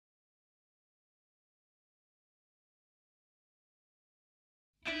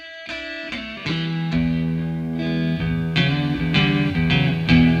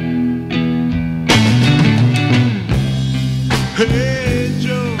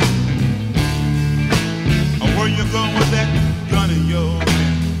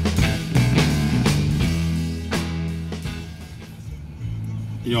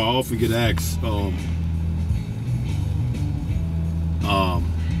often get asked,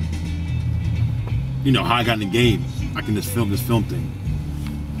 you know, how I got in the game, like in this film thing.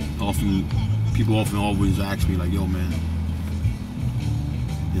 People often always ask me, like, yo, man,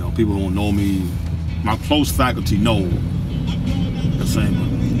 you know, people don't know me. My close faculty know the same, but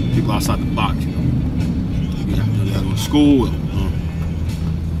people outside the box, you know, they go to school.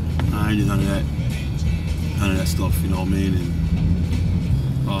 I ain't do none of that stuff, you know what I mean? And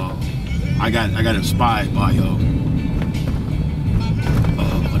I got inspired by a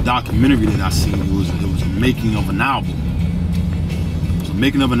documentary that I seen. It was a making of an album. It was a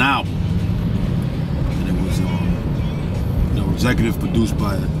making of an album, and it was you know, executive produced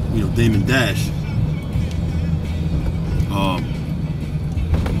by, you know, Damon Dash.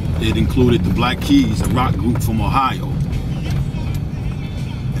 It included the Black Keys, a rock group from Ohio,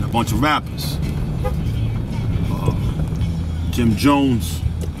 and a bunch of rappers. Jim Jones,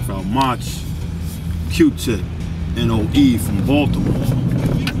 Pharrell Monch, Q-Tip, NOE from Baltimore.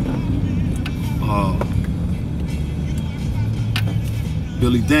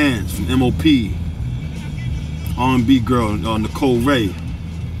 Billy Dance from MOP, R&B girl Nicole Ray.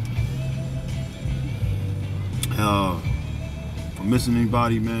 If I'm missing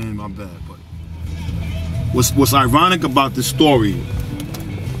anybody, man, my bad. But what's ironic about this story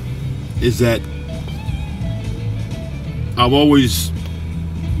is that I've always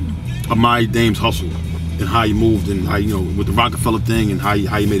admired Dame's hustle and how he moved, and how, you know, with the Rockefeller thing, and how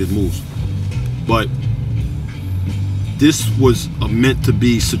he made his moves. But this was a meant to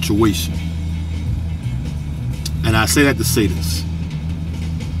be situation. And I say that to say this.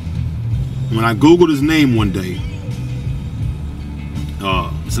 When I Googled his name one day,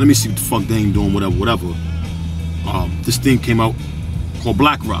 so let me see what the fuck Dame doing, whatever. This thing came out called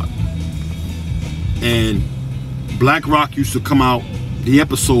Black Rock. And Black Rock used to come out, the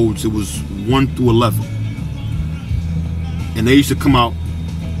episodes, it was 1 through 11. And they used to come out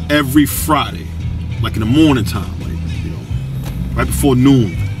every Friday, like in the morning time, like, you know, right before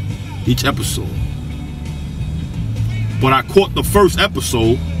noon, each episode. But I caught the first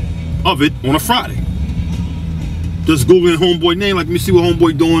episode of it on a Friday. Just Googling Homeboy name, like, let me see what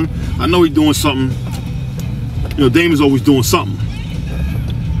Homeboy doing. I know he's doing something. You know, Dame is always doing something.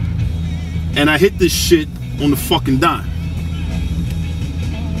 And I hit this shit on the fucking dime.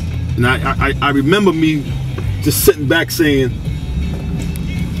 And I remember me just sitting back saying,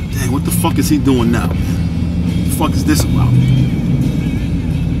 dang, what the fuck is he doing now, man? What the fuck is this about?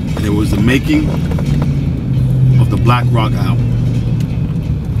 And it was the making of the Black Rock album.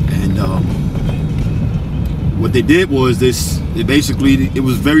 And what they did was it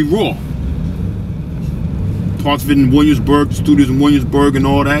was very raw. Parts of it in Williamsburg, studios in Williamsburg and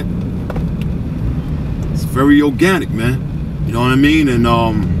all that. It's very organic, man. You know what I mean? And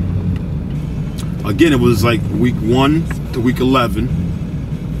again, it was like week 1 to week 11.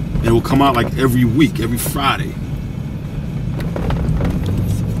 And it will come out like every week, every Friday.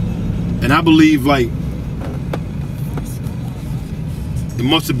 And I believe, like, it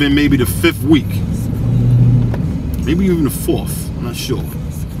must have been maybe the 5th week. Maybe even the 4th. I'm not sure.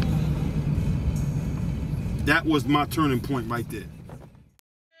 That was my turning point right there.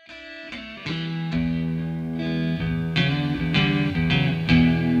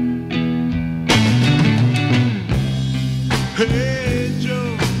 Hey.